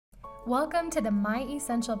Welcome to the My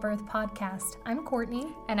Essential Birth podcast. I'm Courtney.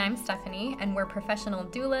 And I'm Stephanie, and we're professional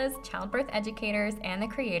doulas, childbirth educators, and the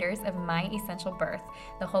creators of My Essential Birth,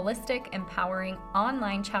 the holistic, empowering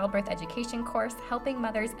online childbirth education course helping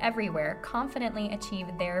mothers everywhere confidently achieve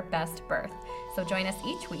their best birth. So join us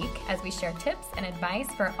each week as we share tips and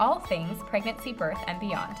advice for all things pregnancy, birth, and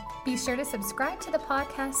beyond. Be sure to subscribe to the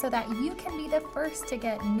podcast so that you can be the first to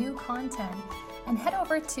get new content. And head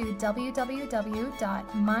over to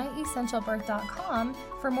www.myessentialbirth.com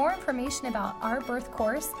for more information about our birth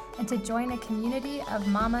course and to join a community of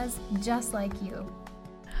mamas just like you.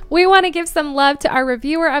 We want to give some love to our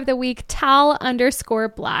reviewer of the week,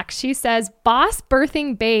 Tal_Black. She says, "Boss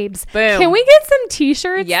birthing babes." Boom. Can we get some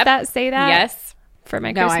t-shirts Yep. that say that? Yes. For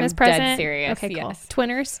my No, Christmas I'm present? dead serious. Okay, cool. Yes.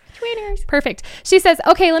 Twinners. Tweeters. Perfect. She says,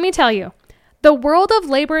 "Okay, let me tell you. The world of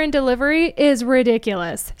labor and delivery is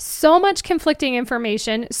ridiculous. So much conflicting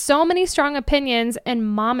information, so many strong opinions, and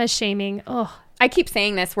mama shaming." Ugh. I keep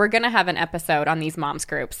saying this. We're going to have an episode on these moms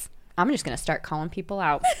groups. I'm just going to start calling people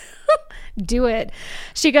out. Do it.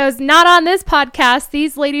 She goes, "Not on this podcast.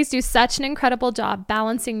 These ladies do such an incredible job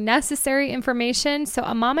balancing necessary information so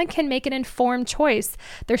a mama can make an informed choice.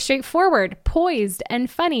 They're straightforward, poised, and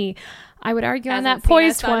funny." I would argue on that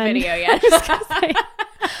poised one. Video yet.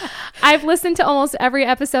 I've listened to almost every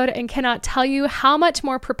episode and cannot tell you how much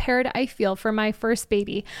more prepared I feel for my first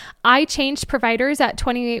baby. I changed providers at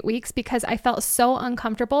 28 weeks because I felt so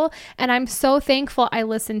uncomfortable, and I'm so thankful I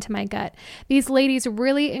listened to my gut. These ladies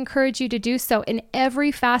really encourage you to do so in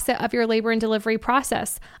every facet of your labor and delivery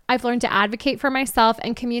process. I've learned to advocate for myself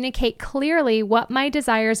and communicate clearly what my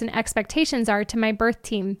desires and expectations are to my birth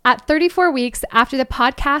team. At 34 weeks after the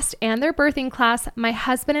podcast and their birthing class, my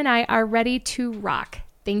husband and I are ready to rock.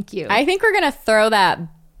 Thank you. I think we're going to throw that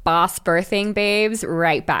boss birthing babes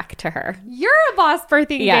right back to her. You're a boss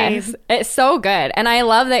birthing Yes. babe. It's so good. And I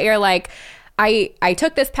love that you're like, I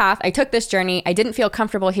took this path. I took this journey. I didn't feel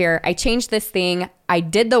comfortable here. I changed this thing. I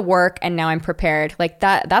did the work and now I'm prepared. Like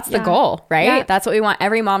that's the goal, right? Yeah. That's what we want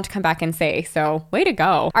every mom to come back and say. So way to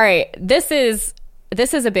go. All right. This is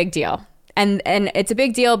a big deal. And it's a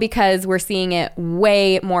big deal because we're seeing it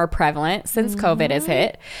way more prevalent since COVID has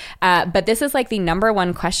hit. But this is like the number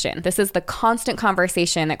one question. This is the constant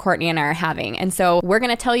conversation that Courtney and I are having. And so we're going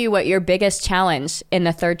to tell you what your biggest challenge in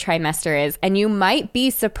the third trimester is. And you might be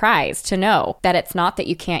surprised to know that it's not that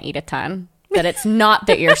you can't eat a ton. That it's not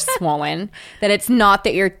that you're swollen, that it's not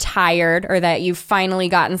that you're tired or that you've finally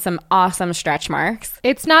gotten some awesome stretch marks.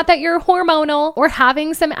 It's not that you're hormonal or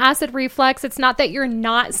having some acid reflux. It's not that you're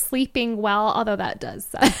not sleeping well, although that does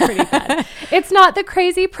sound pretty bad. It's not the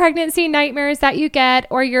crazy pregnancy nightmares that you get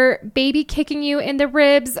or your baby kicking you in the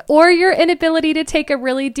ribs or your inability to take a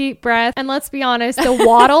really deep breath. And let's be honest, the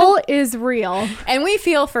waddle is real. And we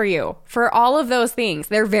feel for you for all of those things.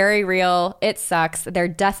 They're very real. It sucks. They're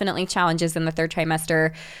definitely challenges in the third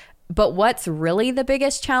trimester. But what's really the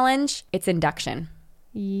biggest challenge? It's induction.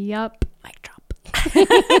 Yup. Mic drop.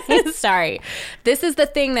 Sorry. This is the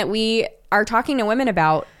thing that we are talking to women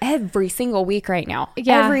about every single week right now.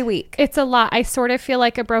 Yeah, every week. It's a lot. I sort of feel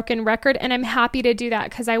like a broken record, and I'm happy to do that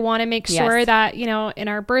because I want to make sure that, you know, in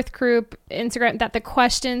our birth group, Instagram, that the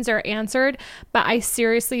questions are answered. But I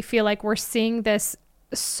seriously feel like we're seeing this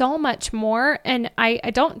so much more, and I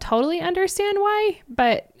don't totally understand why,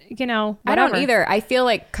 but you know, whatever. I don't either. I feel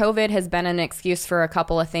like COVID has been an excuse for a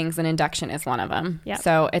couple of things, and induction is one of them. Yeah.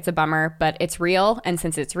 So it's a bummer, but it's real. And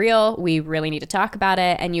since it's real, we really need to talk about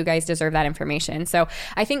it, and you guys deserve that information. So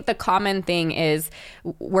I think the common thing is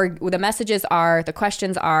where the messages are, the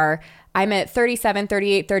questions are, I'm at 37,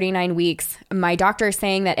 38, 39 weeks. My doctor is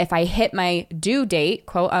saying that if I hit my due date,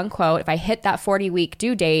 quote unquote, if I hit that 40-week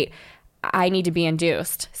due date, I need to be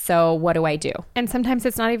induced. So what do I do? And sometimes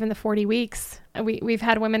it's not even the 40 weeks. We've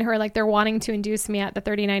had women who are like, they're wanting to induce me at the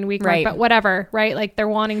 39 week mark, but whatever, right? Like they're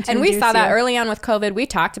wanting to and induce we saw that you. early on with COVID. We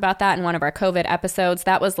talked about that in one of our COVID episodes.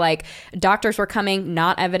 That was like doctors were coming,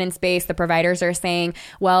 not evidence-based. The providers are saying,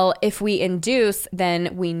 well, if we induce,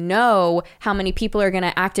 then we know how many people are going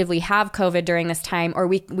to actively have COVID during this time, or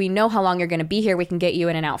we know how long you're going to be here. We can get you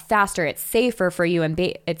in and out faster. It's safer for you. And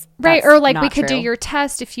it's right. Or like we could true. do your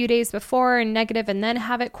test a few days before and negative and then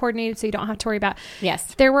have it coordinated so you don't have to worry about.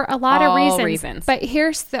 Yes. There were a lot of All reasons. reasons. But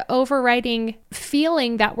here's the overriding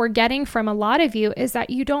feeling that we're getting from a lot of you is that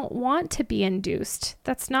you don't want to be induced.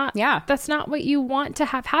 That's not what you want to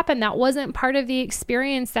have happen. That wasn't part of the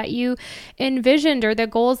experience that you envisioned or the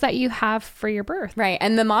goals that you have for your birth. Right.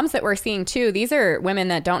 And the moms that we're seeing too, these are women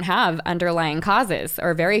that don't have underlying causes,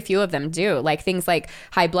 or very few of them do, like things like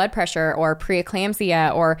high blood pressure or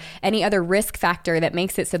preeclampsia or any other risk factor that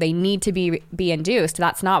makes it so they need to be induced.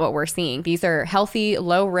 That's not what we're seeing. These are healthy,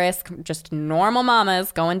 low risk, just normal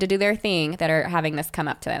mamas going to do their thing that are having this come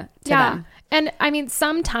up to them. And I mean,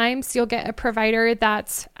 sometimes you'll get a provider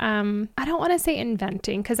that's, I don't want to say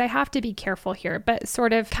inventing because I have to be careful here, but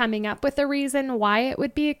sort of coming up with a reason why it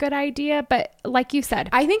would be a good idea. But like you said,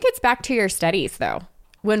 I think it's back to your studies though.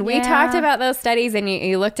 When we talked about those studies and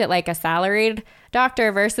you looked at like a salaried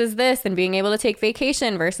doctor versus this and being able to take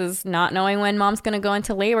vacation versus not knowing when mom's going to go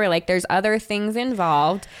into labor, like there's other things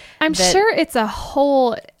involved. I'm sure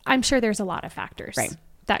there's a lot of factors. Right.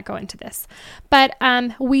 That go into this. But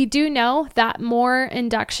we do know that more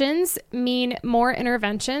inductions mean more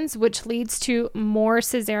interventions, which leads to more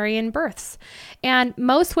cesarean births. And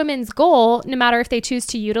most women's goal, no matter if they choose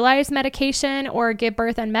to utilize medication or give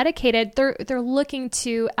birth unmedicated, they're looking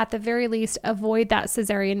to, at the very least, avoid that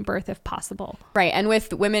cesarean birth if possible. Right. And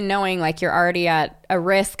with women knowing like you're already at a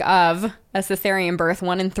risk of a cesarean birth,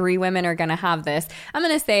 1 in 3 women are going to have this. I'm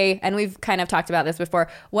going to say, and we've kind of talked about this before,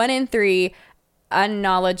 1 in 3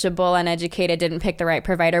 unknowledgeable, uneducated, didn't pick the right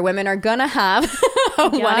provider, women are gonna have a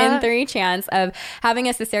 1 in 3 chance of having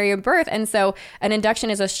a cesarean birth. And so an induction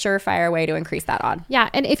is a surefire way to increase that odd. Yeah.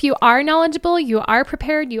 And if you are knowledgeable, you are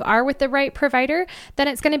prepared, you are with the right provider, then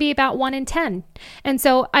it's going to be about 1 in 10. And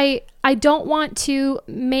so I don't want to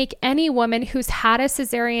make any woman who's had a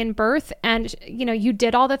cesarean birth and, you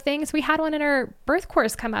did all the things. We had one in our birth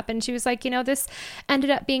course come up and she was like, this ended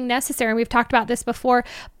up being necessary. And we've talked about this before,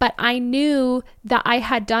 but I knew that I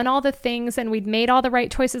had done all the things and we'd made all the right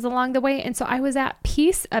choices along the way. And so I was at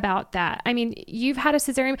peace about that. I mean, you've had a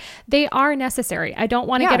cesarean. They are necessary. I don't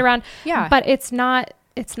want to get around, but it's not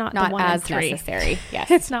the 1 as in 3 necessary. Yes.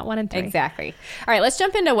 It's not 1 in 3. Exactly. All right, let's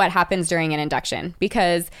jump into what happens during an induction,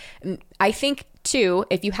 because I think too,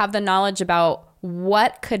 if you have the knowledge about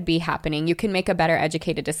what could be happening, you can make a better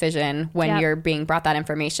educated decision when you're being brought that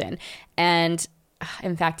information. And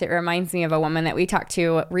in fact, it reminds me of a woman that we talked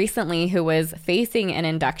to recently who was facing an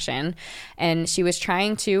induction and she was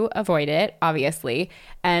trying to avoid it, obviously.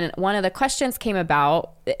 And one of the questions came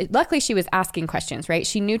about, luckily she was asking questions, right?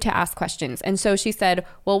 She knew to ask questions. And so she said,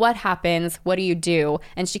 well, what happens? What do you do?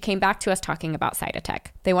 And she came back to us talking about Cytotec.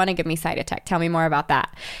 They want to give me Cytotec. Tell me more about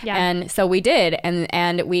that. Yeah. And so we did.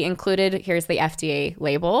 And we included, here's the FDA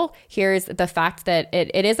label. Here's the fact that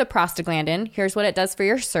it is a prostaglandin. Here's what it does for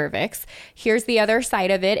your cervix. Here's the other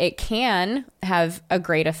side of it. It can have a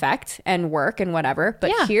great effect and work and whatever,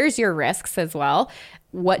 but here's your risks as well.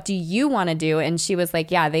 What do you want to do? And she was like,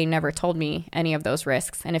 they never told me any of those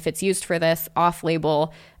risks. And if it's used for this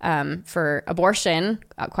off-label for abortion,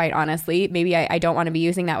 quite honestly, maybe I don't want to be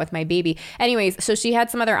using that with my baby. Anyways, so she had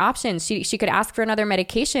some other options. She could ask for another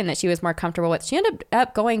medication that she was more comfortable with. She ended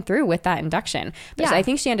up going through with that induction. But I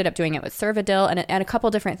think she ended up doing it with Cervidil and a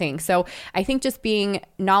couple different things. So I think just being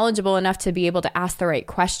knowledgeable enough to be able to ask the right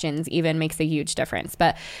questions even makes a huge difference.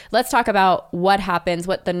 But let's talk about what happens,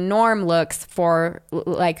 what the norm looks for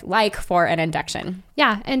like for an induction.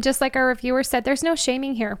 Yeah. And just like our reviewer said, there's no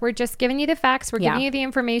shaming here. We're just giving you the facts. We're giving you the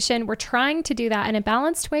information. We're trying to do that in a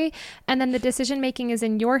balanced way. And then the decision making is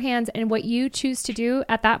in your hands, and what you choose to do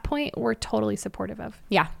at that point, we're totally supportive of.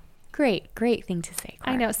 Yeah. Great thing to say,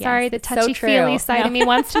 Clara. I know. Sorry, the touchy-feely side of me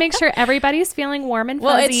wants to make sure everybody's feeling warm and fuzzy.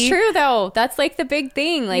 Well, it's true, though. That's like the big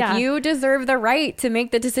thing. Like, you deserve the right to make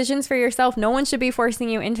the decisions for yourself. No one should be forcing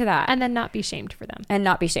you into that. And then not be shamed for them. And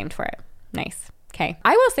not be shamed for it. Nice. Okay.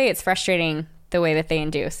 I will say it's frustrating the way that they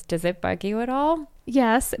induce. Does it bug you at all?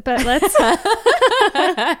 Yes, but let's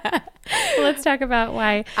let's talk about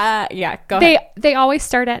why. Go ahead. They always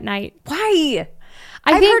start at night. Why?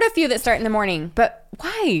 I've heard a few that start in the morning, but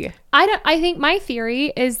why? I think my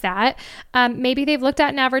theory is that maybe they've looked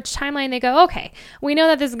at an average timeline. They go, okay, we know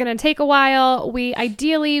that this is going to take a while. We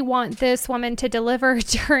ideally want this woman to deliver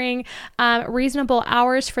during reasonable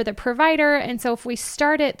hours for the provider. And so if we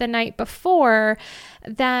start it the night before,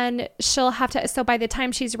 then she'll have to, so by the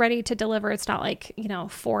time she's ready to deliver, it's not like,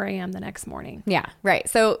 4 a.m. the next morning. Yeah, right.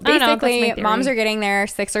 So basically moms are getting there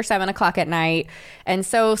 6 or 7 o'clock at night. And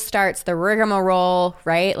so starts the rigmarole,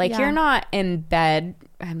 right? Like you're not in bed.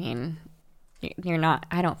 I mean, you're not,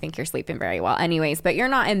 I don't think you're sleeping very well anyways, but you're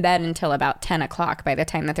not in bed until about 10 o'clock by the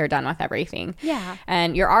time that they're done with everything. Yeah.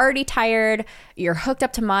 And you're already tired. You're hooked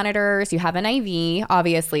up to monitors. You have an IV,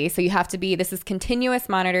 obviously. So you have to be, this is continuous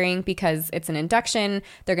monitoring because it's an induction.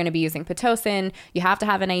 They're going to be using Pitocin. You have to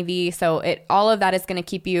have an IV. So all of that is going to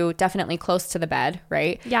keep you definitely close to the bed,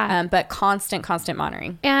 right? Yeah. But constant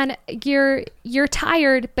monitoring. And you're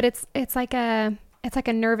tired, but it's like a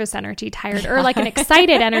nervous energy tired or like an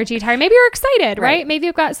excited energy tired. Maybe you're excited, right? Maybe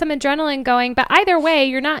you've got some adrenaline going, but either way,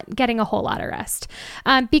 you're not getting a whole lot of rest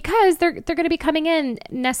because they're going to be coming in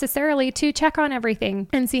necessarily to check on everything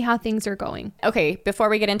and see how things are going. Okay, before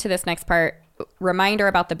we get into this next part, reminder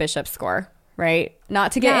about the Bishop score, right?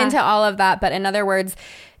 Not to get into all of that, but in other words,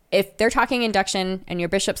 if they're talking induction and your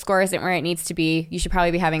Bishop score isn't where it needs to be, you should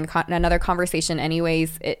probably be having another conversation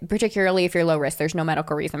anyways, particularly if you're low risk. There's no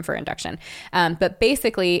medical reason for induction. But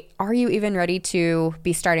basically, are you even ready to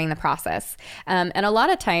be starting the process? And a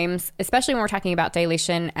lot of times, especially when we're talking about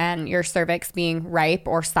dilation and your cervix being ripe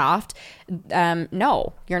or soft,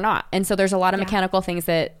 no, you're not. And so there's a lot of mechanical things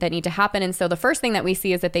that need to happen. And so the first thing that we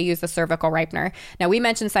see is that they use the cervical ripener. Now, we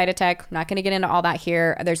mentioned Cytotec, not going to get into all that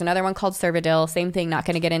here. There's another one called Cervidil, same thing, not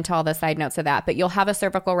going to get into all the side notes of that, but you'll have a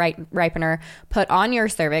cervical ripener put on your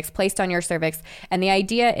cervix, placed on your cervix. And the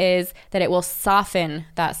idea is that it will soften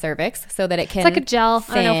that cervix so that it can, it's like a gel.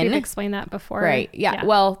 Thin. I don't know if you've explained that before. Right. Yeah.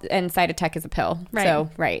 Well, and Cytotec is a pill. Right. So,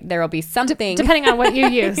 there will be something depending on what you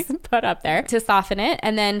use put up there to soften it.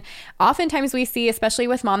 And then oftentimes we see, especially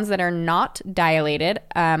with moms that are not dilated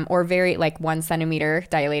or very like 1 centimeter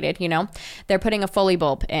dilated, they're putting a Foley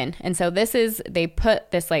bulb in. And so they put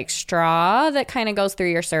this like straw that kind of goes through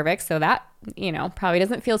your cervix. So that, probably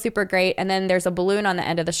doesn't feel super great. And then there's a balloon on the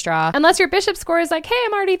end of the straw. Unless your Bishop score is like, hey,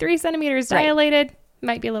 I'm already 3 centimeters dilated.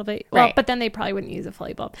 Might be a little bit, but then they probably wouldn't use a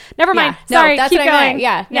Foley bulb. Never mind. Sorry, that's keep what going.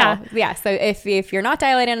 Yeah. So if you're not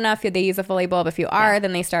dilated enough, they use a Foley bulb. If you are,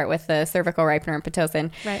 then they start with the cervical ripener and Pitocin.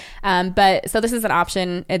 Right. But so this is an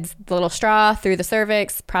option. It's the little straw through the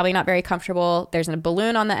cervix. Probably not very comfortable. There's a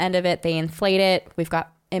balloon on the end of it. They inflate it. We've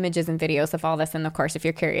got images and videos of all this in the course if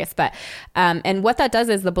you're curious, but and what that does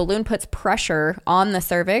is the balloon puts pressure on the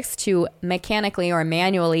cervix to mechanically or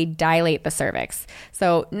manually dilate the cervix.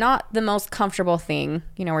 So not the most comfortable thing.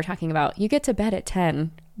 We're talking about you get to bed at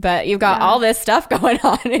 10, but you've got all this stuff going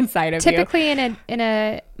on inside of you. Typically in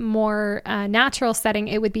a more natural setting,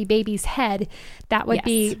 it would be baby's head that would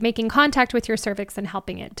be making contact with your cervix and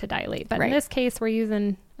helping it to dilate. But in this case, we're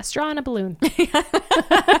using a straw and a balloon.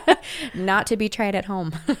 Not to be tried at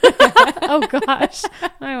home. Oh gosh, I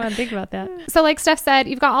don't want to think about that. So like Steph said,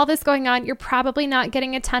 you've got all this going on. You're probably not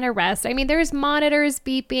getting a ton of rest. I mean, there's monitors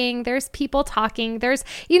beeping, there's people talking, there's,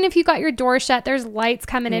 even if you got your door shut, there's lights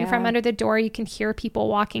coming in from under the door. You can hear people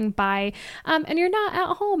walking by, and you're not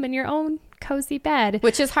at home in your own cozy bed,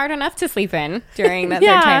 which is hard enough to sleep in during the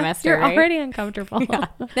third trimester. You're already uncomfortable.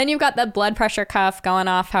 Then you've got the blood pressure cuff going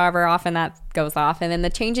off however often that goes off, and then the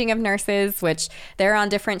changing of nurses, which they're on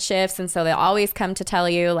different shifts, and so they always come to tell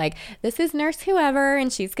you like, this is nurse whoever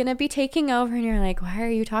and she's gonna be taking over, and you're like, why are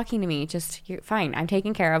you talking to me? Just, you're fine, I'm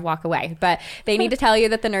taken care of, walk away. But they need to tell you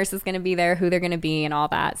that the nurse is gonna be there, who they're gonna be, and all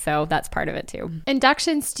that. So that's part of it too.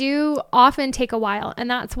 Inductions do often take a while,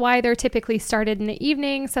 and that's why they're typically started in the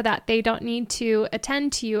evening so that they don't need to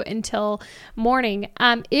attend to you until morning.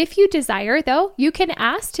 If you desire, though, you can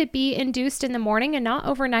ask to be induced in the morning and not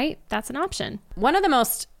overnight. That's an option. One of the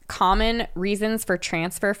most common reasons for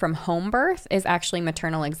transfer from home birth is actually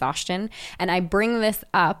maternal exhaustion. And I bring this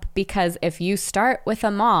up because if you start with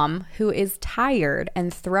a mom who is tired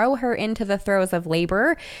and throw her into the throes of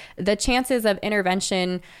labor, the chances of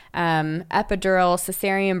intervention, epidural,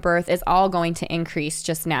 cesarean birth is all going to increase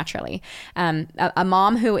just naturally. A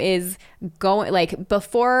mom who is going, like,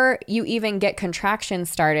 before you even get contractions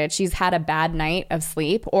started, she's had a bad night of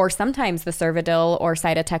sleep, or sometimes the Cervidil or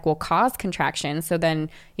Cytotec will cause contractions. So then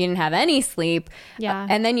you didn't have any sleep. Yeah.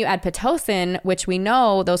 And then you add Pitocin, which we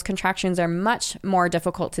know those contractions are much more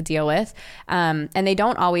difficult to deal with. And they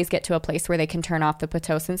don't always get to a place where they can turn off the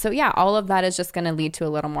Pitocin. So yeah, all of that is just going to lead to a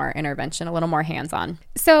little more intervention, a little more hands-on.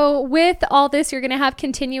 So with all this, you're going to have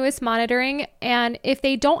continuous monitoring. And if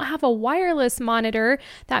they don't have a wireless monitor,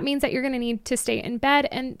 that means that you're going to need to stay in bed.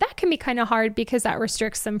 And that can be kind of hard because that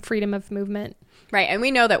restricts some freedom of movement. Right. And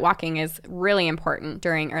we know that walking is really important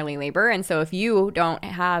during early labor. And so if you don't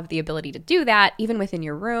have the ability to do that, even within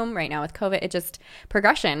your room right now with COVID, it just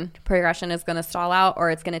progression is going to stall out, or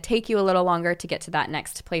it's going to take you a little longer to get to that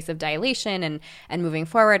next place of dilation and moving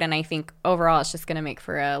forward. And I think overall it's just going to make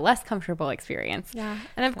for a less comfortable experience. Yeah.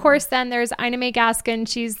 And of course, then there's Ina May Gaskin.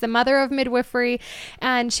 She's the mother of midwifery.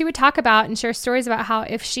 And she would talk about and share stories about how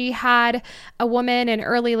if she had a woman in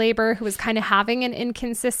early labor who was kind of having an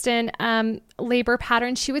inconsistent labor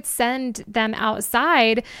pattern, she would send them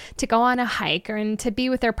outside to go on a hike and to be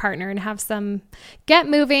with their partner and have some get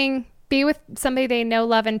moving, be with somebody they know,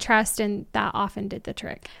 love, and trust. And that often did the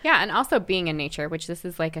trick. Yeah. And also being in nature, which this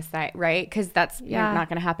is like a side, right? Because that's not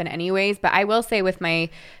going to happen anyways. But I will say with my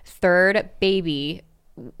third baby,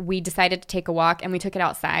 we decided to take a walk and we took it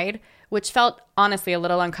outside, which felt honestly a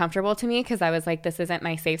little uncomfortable to me because I was like, this isn't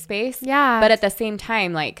my safe space. Yeah. But at the same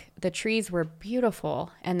time, like the trees were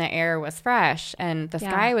beautiful and the air was fresh and the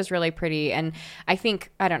sky was really pretty. And I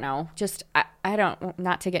think, I don't know, just I don't,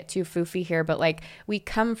 not to get too foofy here, but like we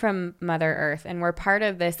come from Mother Earth and we're part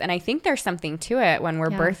of this. And I think there's something to it when we're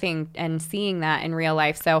birthing and seeing that in real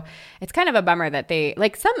life. So it's kind of a bummer that they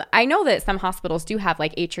like I know that some hospitals do have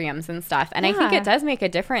like atriums and stuff. And I think it does make a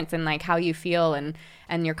difference in like how you feel and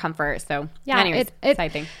your comfort. So anyways,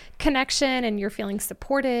 side thing. Connection and you're feeling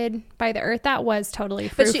supported by the earth. That was totally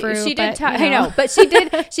frou-frou. She did talk, I know, but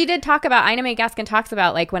she did talk about, Ina May Gaskin talks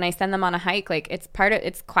about like when I send them on a hike, like it's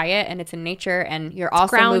quiet and it's in nature and you're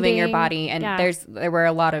also moving your body and there were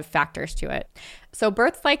a lot of factors to it. So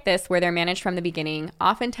births like this where they're managed from the beginning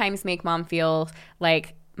oftentimes make mom feel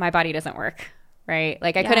like my body doesn't work, right?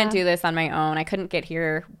 Like I couldn't do this on my own. I couldn't get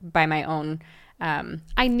here by my own.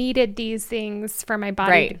 I needed these things for my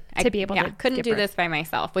body to be able to couldn't do this by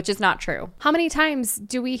myself, which is not true. How many times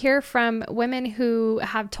do we hear from women who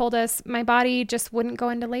have told us my body just wouldn't go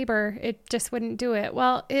into labor? It just wouldn't do it.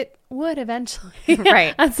 Well, it would eventually.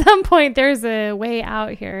 Right. At some point, there's a way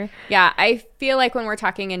out here. Yeah. I feel like when we're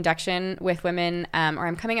talking induction with women, or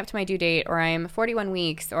I'm coming up to my due date, or I'm 41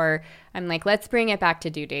 weeks, or I'm like, let's bring it back to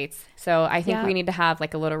due dates. So I think we need to have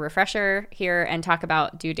like a little refresher here and talk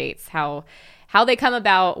about due dates, how they come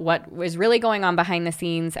about, what was really going on behind the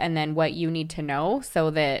scenes, and then what you need to know so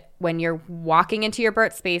that when you're walking into your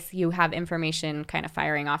birth space, you have information kind of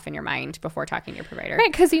firing off in your mind before talking to your provider.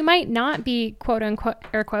 Right, because you might not be, quote unquote,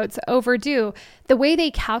 air quotes, overdue. The way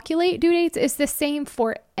they calculate due dates is the same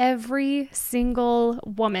for every single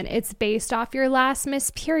woman. It's based off your last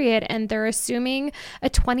missed period, and they're assuming a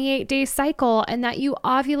 28-day cycle and that you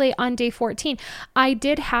ovulate on day 14. I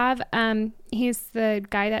did have, he's the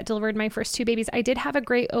guy that delivered my first two babies. I did have a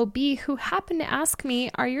great OB who happened to ask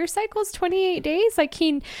me, are your cycles 28 days? Like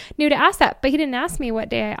he knew to ask that, but he didn't ask me what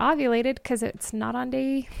day I ovulated because it's not on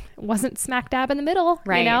day, wasn't smack dab in the middle,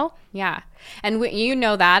 right? You know? Yeah. And you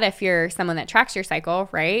know that if you're someone that tracks your cycle,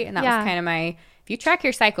 right? And that was kind of if you track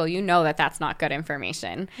your cycle, you know that that's not good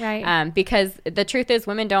information. Right. Because the truth is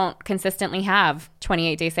women don't consistently have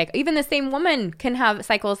 28-day cycle. Even the same woman can have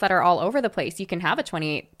cycles that are all over the place. You can have a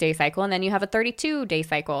 28-day cycle and then you have a 32-day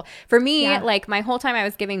cycle. For me, like my whole time I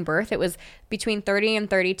was giving birth, it was between 30 and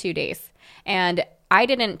 32 days. And I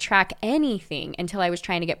didn't track anything until I was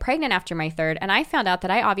trying to get pregnant after my third. And I found out that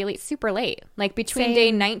I ovulate super late, like between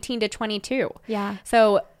day 19 to 22. Yeah.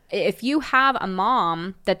 So if you have a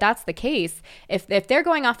mom that's the case, if they're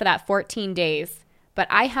going off of that 14 days, but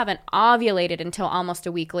I haven't ovulated until almost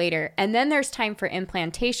a week later, and then there's time for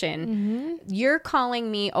implantation, you're calling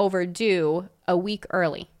me overdue a week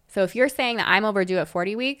early. So if you're saying that I'm overdue at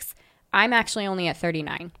 40 weeks, I'm actually only at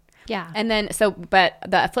 39. Yeah. And then, but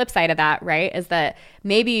the flip side of that, right, is that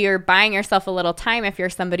maybe you're buying yourself a little time if you're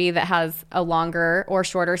somebody that has a longer or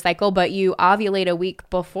shorter cycle, but you ovulate a week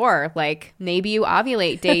before. Like maybe you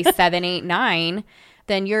ovulate day 7, 8, 9,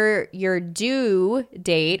 then your due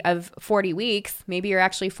date of 40 weeks, maybe you're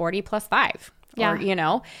actually 40 plus 5. Yeah. Or, you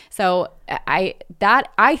know, so I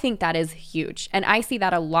think that is huge. And I see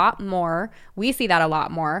that a lot more. We see that a lot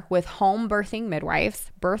more with home birthing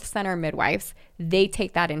midwives, birth center midwives. They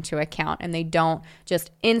take that into account and they don't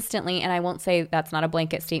just instantly. And I won't say that's not a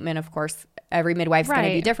blanket statement. Of course, every midwife's going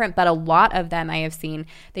to be different, but a lot of them I have seen,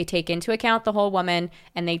 they take into account the whole woman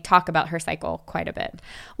and they talk about her cycle quite a bit.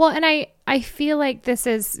 Well, and I feel like this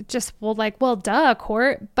is just, well, duh,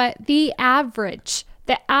 Court, but the average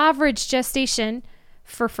gestation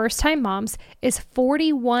for first-time moms is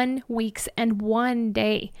 41 weeks and 1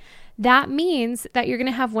 day. That means that you're going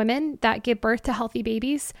to have women that give birth to healthy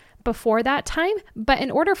babies before that time. But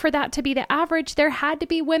in order for that to be the average, there had to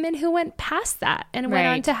be women who went past that and went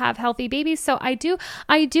on to have healthy babies. So I do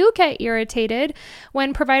get irritated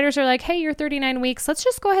when providers are like, hey, you're 39 weeks. Let's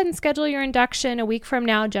just go ahead and schedule your induction a week from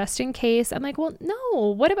now, just in case. I'm like, well,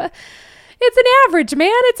 no, what about... It's an average, man.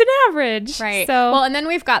 It's an average. Right. So, well, and then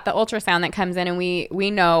we've got the ultrasound that comes in, and we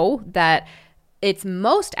know that it's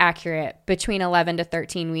most accurate between 11 to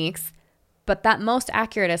 13 weeks, but that most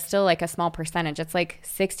accurate is still like a small percentage. It's like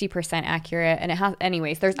 60% accurate. And it has,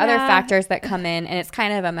 anyways, there's other factors that come in, and it's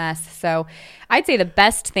kind of a mess. So I'd say the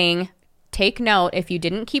best thing, take note, if you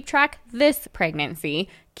didn't keep track this pregnancy,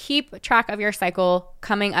 keep track of your cycle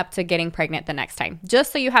coming up to getting pregnant the next time,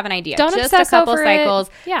 just so you have an idea. Don't just obsess a couple over cycles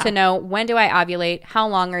it. to know, when do I ovulate? How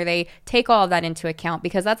long are they? Take all of that into account,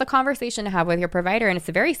 because that's a conversation to have with your provider, and it's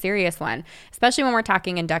a very serious one, especially when we're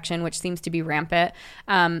talking induction, which seems to be rampant.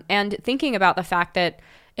 And thinking about the fact that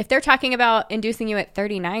if they're talking about inducing you at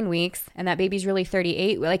 39 weeks and that baby's really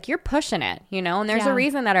 38, like, you're pushing it, you know? And there's a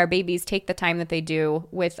reason that our babies take the time that they do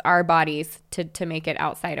with our bodies to make it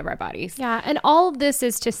outside of our bodies. Yeah. And all of this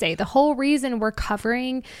is to say, the whole reason we're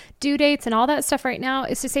covering due dates and all that stuff right now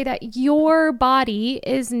is to say that your body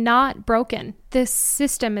is not broken. This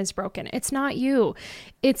system is broken. It's not you.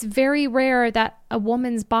 It's very rare that a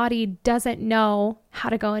woman's body doesn't know how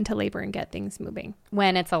to go into labor and get things moving.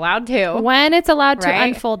 When it's allowed to. When it's allowed to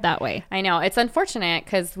unfold that way. I know. It's unfortunate,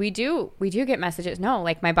 because we do get messages. No,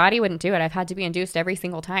 like, my body wouldn't do it. I've had to be induced every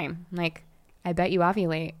single time. I'm like, I bet you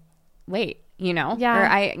ovulate late, you know?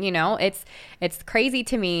 Yeah. Or it's crazy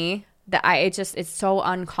to me that it's so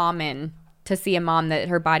uncommon to see a mom that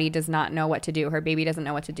her body does not know what to do. Her baby doesn't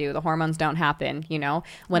know what to do. The hormones don't happen, you know,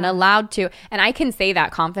 when allowed to. And I can say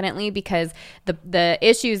that confidently, because the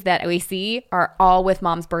issues that we see are all with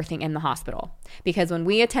moms birthing in the hospital. Because when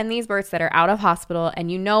we attend these births that are out of hospital, and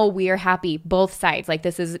we are happy, both sides, like,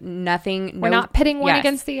 this is nothing. We're not pitting one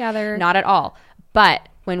against the other. Not at all. But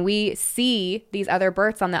when we see these other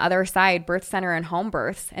births on the other side, birth center and home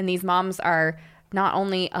births, and these moms are not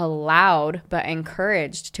only allowed but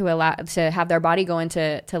encouraged to have their body go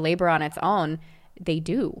into labor on its own, they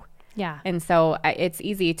do. Yeah. And so it's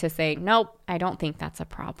easy to say, nope, I don't think that's a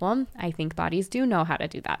problem. I think bodies do know how to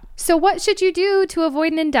do that. So what should you do to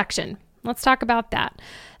avoid an induction? Let's talk about that.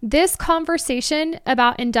 This conversation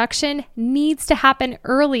about induction needs to happen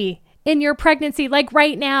early in your pregnancy, like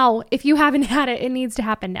right now. If you haven't had it, it needs to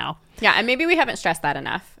happen now. Yeah, and maybe we haven't stressed that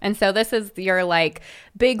enough. And so this is your, like,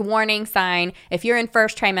 big warning sign. If you're in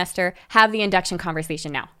first trimester, have the induction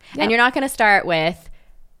conversation now. Yep. And you're not going to start with,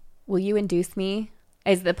 will you induce me?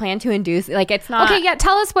 Is the plan to induce? Like, it's not. Okay, yeah,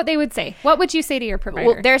 tell us what they would say. What would you say to your provider?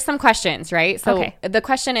 Well, there's some questions, right? So the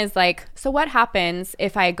question is like, so what happens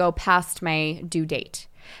if I go past my due date?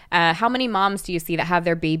 How many moms do you see that have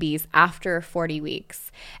their babies after 40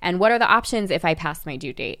 weeks? And what are the options if I pass my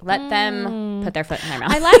due date? Let them put their foot in their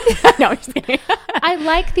mouth. I like No, I'm just kidding. I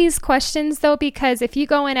like these questions, though, because if you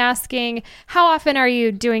go in asking, how often are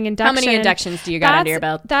you doing induction? How many inductions do you got under your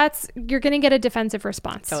belt? You're going to get a defensive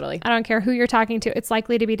response. Totally. I don't care who you're talking to. It's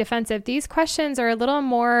likely to be defensive. These questions are a little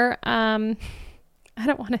more... I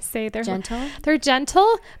don't want to say they're gentle. They're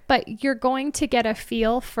gentle, but you're going to get a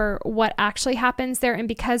feel for what actually happens there. And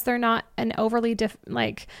because they're not an overly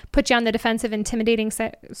put you on the defensive, intimidating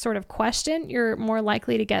sort of question, you're more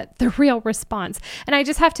likely to get the real response. And I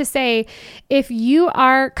just have to say, if you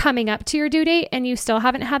are coming up to your due date and you still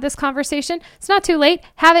haven't had this conversation, it's not too late.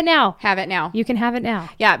 Have it now. Have it now. You can have it now.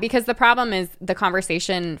 Yeah, because the problem is the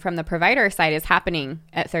conversation from the provider side is happening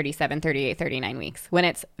at 37, 38, 39 weeks, when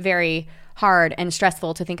it's very hard and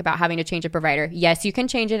stressful to think about having to change a provider. Yes, you can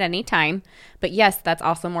change at any time, but yes, that's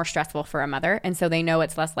also more stressful for a mother. And so they know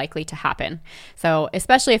it's less likely to happen. So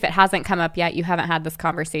especially if it hasn't come up yet, you haven't had this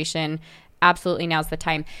conversation, absolutely now's the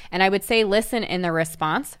time. And I would say listen in the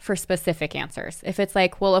response for specific answers. If it's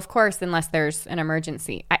like, well, of course, unless there's an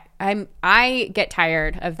emergency. I get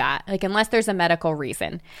tired of that. Like, unless there's a medical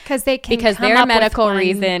reason. Because their medical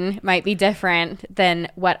reason might be different than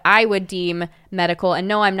what I would deem medical. And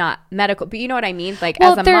no, I'm not medical, but you know what I mean? Like,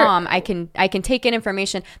 as a mom, I can take in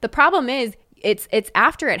information. The problem is it's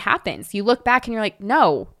after it happens. You look back and you're like,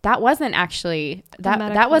 no, that wasn't actually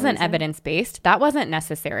that wasn't evidence-based. That wasn't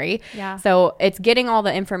necessary. Yeah. So it's getting all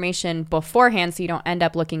the information beforehand so you don't end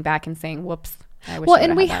up looking back and saying, whoops.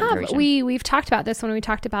 We've talked about this when we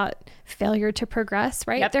talked about failure to progress,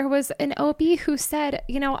 right? Yep. There was an OB who said,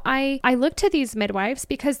 I look to these midwives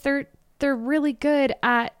because they're really good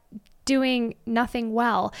at doing nothing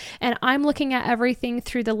well. And I'm looking at everything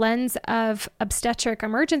through the lens of obstetric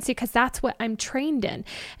emergency because that's what I'm trained in.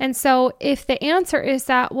 And so if the answer is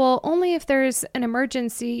that, well, only if there's an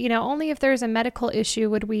emergency, only if there's a medical issue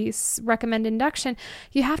would we recommend induction,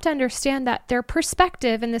 you have to understand that their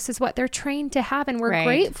perspective, and this is what they're trained to have, and we're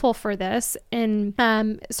grateful for this in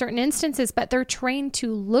certain instances, but they're trained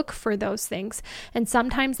to look for those things. And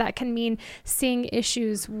sometimes that can mean seeing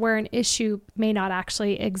issues where an issue may not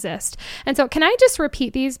actually exist. And so can I just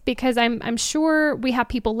repeat these, because I'm sure we have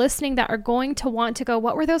people listening that are going to want to go,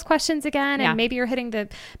 what were those questions again? And maybe you're hitting the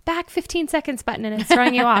back 15 seconds button and it's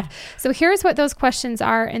throwing you off. So here's what those questions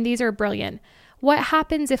are, and these are brilliant. What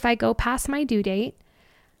happens if I go past my due date?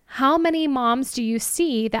 How many moms do you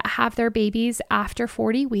see that have their babies after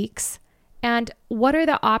 40 weeks? And what are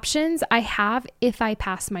the options I have if I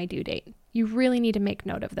pass my due date? You really need to make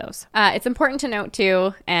note of those. It's important to note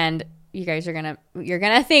too, and you guys are you're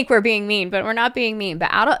gonna think we're being mean, but we're not being mean.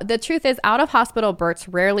 But the truth is, out of hospital births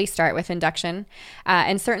rarely start with induction,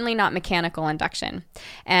 and certainly not mechanical induction.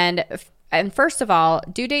 And first of all,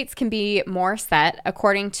 due dates can be more set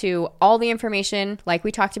according to all the information, like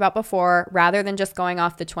we talked about before, rather than just going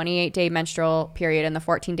off the 28-day menstrual period and the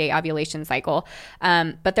 14-day ovulation cycle.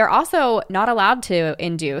 But they're also not allowed to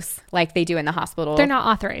induce like they do in the hospital. They're not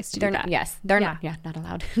authorized to do that. Yes, they're not. Yeah, not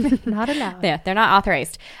allowed. Not allowed. Yeah, they're not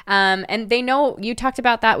authorized. And they know, you talked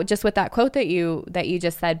about that just with that quote that you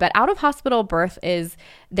just said. But out of hospital birth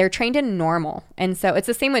they're trained in normal, and so it's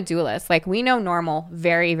the same with doulas. Like, we know normal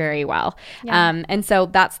very, very well. Yeah. And so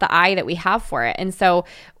that's the eye that we have for it. And so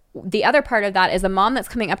the other part of that is a mom that's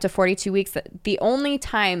coming up to 42 weeks. The only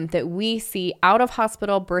time that we see out of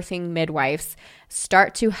hospital birthing midwives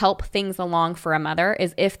start to help things along for a mother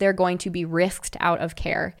is if they're going to be risked out of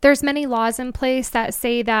care. There's many laws in place that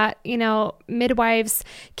say that, midwives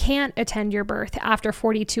can't attend your birth after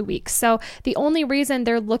 42 weeks. So the only reason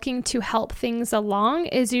they're looking to help things along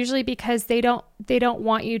is usually because they don't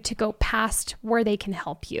want you to go past where they can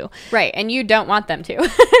help you. Right. And you don't want them to.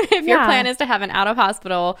 If your plan is to have an out of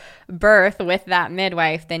hospital birth with that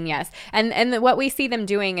midwife, then yes. And what we see them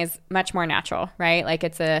doing is much more natural, right? Like,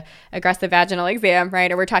 it's a aggressive vaginal exam,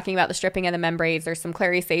 right? Or we're talking about the stripping of the membranes, or some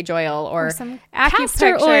clary sage oil, or some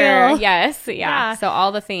acupuncture oil. Yes. Yeah. So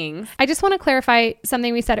all the things. I just want to clarify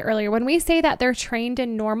something we said earlier. When we say that they're trained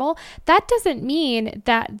in normal, that doesn't mean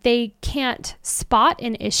that they can't spot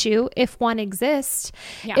an issue if one exists.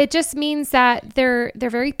 Yeah. It just means that they're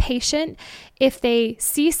very patient. If they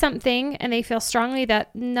see something and they feel strongly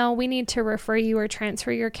that, no, we need to refer you or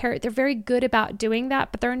transfer your care, they're very good about doing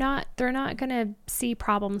that, but they're not going to see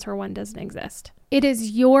problems where one doesn't exist. It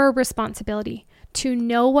is your responsibility to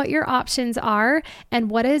know what your options are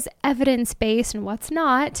and what is evidence-based and what's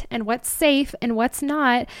not, and what's safe and what's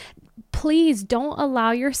not. Please don't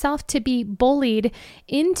allow yourself to be bullied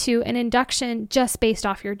into an induction just based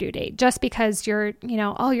off your due date, just because you're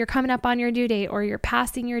coming up on your due date, or you're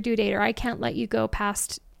passing your due date, or I can't let you go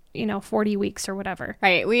past 40 weeks or whatever.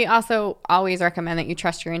 Right. We also always recommend that you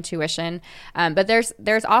trust your intuition. But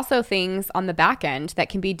there's also things on the back end that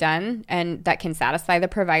can be done and that can satisfy the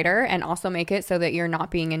provider and also make it so that you're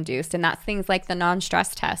not being induced. And that's things like the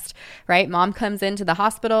non-stress test, right? Mom comes into the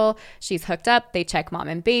hospital, she's hooked up, they check mom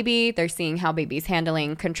and baby, they're seeing how baby's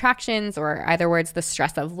handling contractions, or either words, the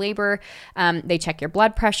stress of labor. They check your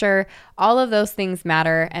blood pressure. All of those things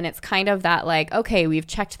matter. And it's kind of that, like, okay, we've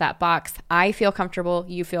checked that box. I feel comfortable.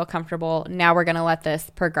 You feel comfortable. Now we're going to let this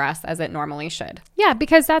progress as it normally should. Yeah,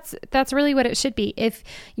 because that's really what it should be. If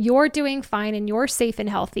you're doing fine and you're safe and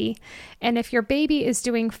healthy, and if your baby is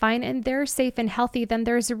doing fine and they're safe and healthy, then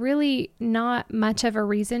there's really not much of a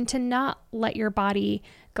reason to not let your body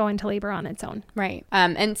go into labor on its own. Right.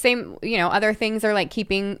 And same, other things are like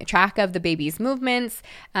keeping track of the baby's movements,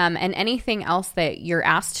 and anything else that you're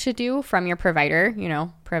asked to do from your provider,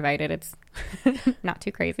 provided it's not too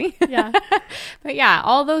crazy. Yeah. But yeah,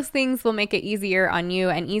 all those things will make it easier on you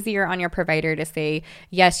and easier on your provider to say,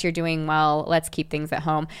 yes, you're doing well. Let's keep things at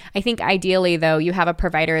home. I think ideally, though, you have a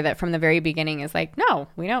provider that from the very beginning is like, no,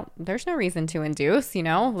 there's no reason to induce,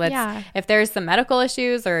 if there's some medical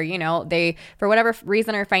issues, or, they, for whatever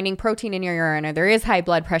reason, are finding protein in your urine, or there is high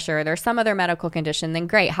blood pressure, or there's some other medical condition, then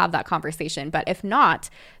great, have that conversation. But if not,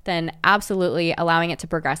 then absolutely allowing it to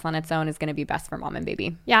progress on its own is going to be best for mom and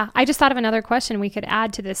baby. Yeah. I just thought of another question we could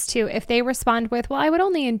add to this too. If they respond with, well, I would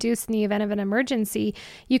only induce in the event of an emergency,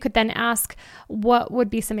 you could then ask, what would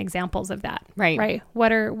be some examples of that? Right.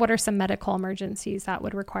 What are some medical emergencies that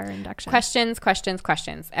would require induction? Questions.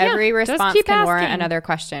 Every response can warrant another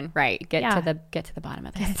question. Right. Get to the bottom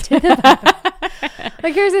of this.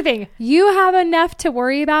 Like, here's the thing. You have enough to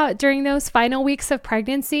worry about during those final weeks of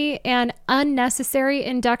pregnancy, and unnecessary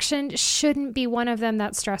induction shouldn't be one of them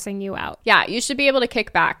that's stressing you out. Yeah, you should be able to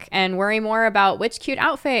kick back and worry more about which cute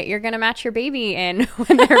outfit you're going to match your baby in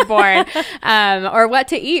when they're born, or what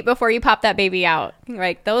to eat before you pop that baby out.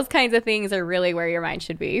 Like, those kinds of things are really where your mind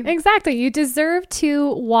should be. Exactly. You deserve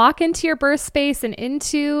to walk into your birth space and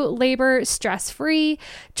into labor stress-free,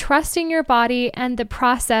 trusting your body and the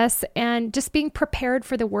process, and just being prepared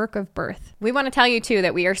for the work of birth. We want to tell you too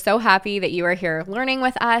that we are so happy that you are here learning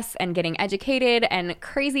with us and getting educated and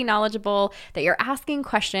crazy knowledgeable, that you're asking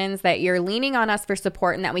questions, that you're leaning on us for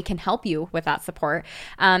support, and that we can help you with that support.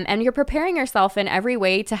 And you're preparing yourself in every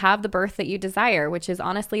way to have the birth that you desire, which is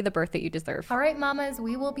honestly the birth that you deserve. All right, mamas,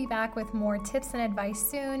 we will be back with more tips and advice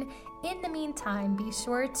soon. In the meantime, be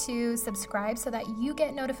sure to subscribe so that you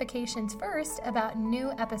get notifications first about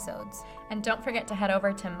new episodes. And don't forget to head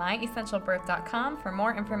over to myessentialbirth.com for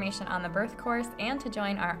more information on the birth course and to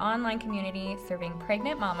join our online community serving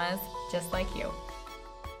pregnant mamas just like you.